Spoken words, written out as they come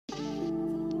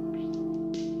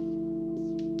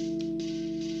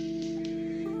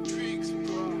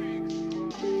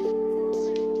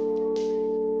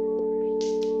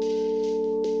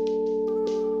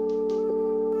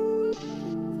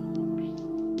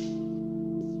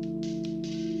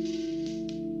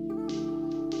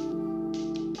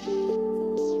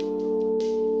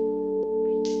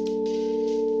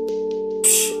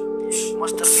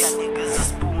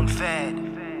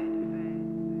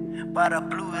but I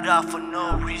blew it out for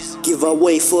no reason. Give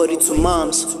away 42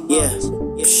 moms, yeah.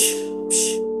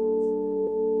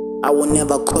 I will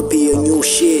never copy your new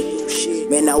shit.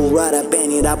 Man, I would rather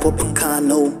bang it up a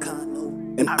cano.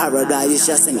 And paradise is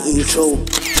just an intro.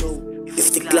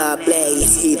 If the club black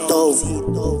is hit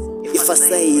though, if I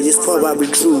say it, it's probably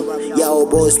true. Y'all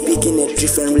boys speaking a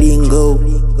different lingo.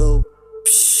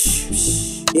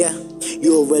 Yeah,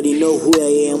 you already know who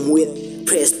I am with.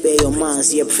 Press pay your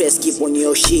minds, yeah, press keep on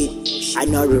your shit. I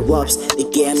know the ropes, they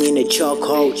get me in the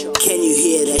chokehold. Can you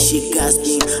hear that shit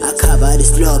gasping? I cover the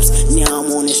slopes, now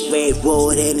I'm on a straight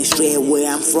road, heading straight where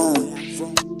I'm from.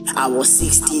 I was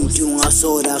 16 doing all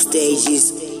sold out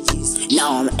stages.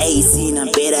 Now I'm 18,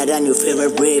 I'm better than your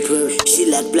favorite rapper. She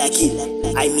like Plakie,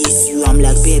 I miss you, I'm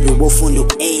like baby, wolf on the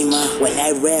aimer. When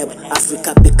I rap,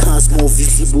 Africa becomes more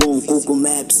visible on Google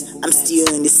Maps. I'm still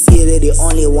in the city, the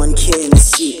only one carrying the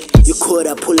shit. You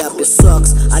coulda pull up your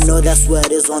socks, I know that's where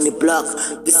it is on the block.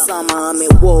 This summer I'm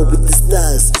at war with the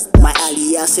stars. My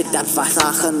alias is that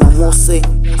fasaha no more say.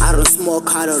 I don't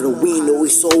smoke out of the window,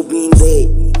 it's all been there.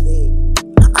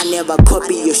 I never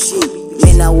copy your shit.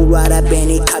 Man, I would rather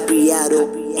bang it capriado.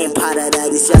 And part of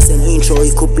that is just an intro,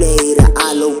 you could play it at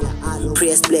allo.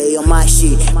 Press play on my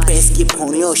shit, press skip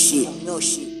on your shit.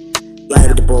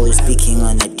 But the boy is speaking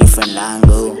on a different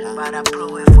angle. But I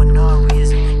blew it for no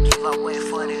reason. Give away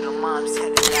for little moms,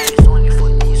 telling that it's only for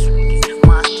this week.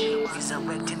 My still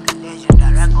resurrecting the legend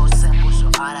that I go simple,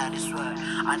 so out of this world.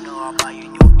 I know about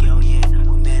your new girl.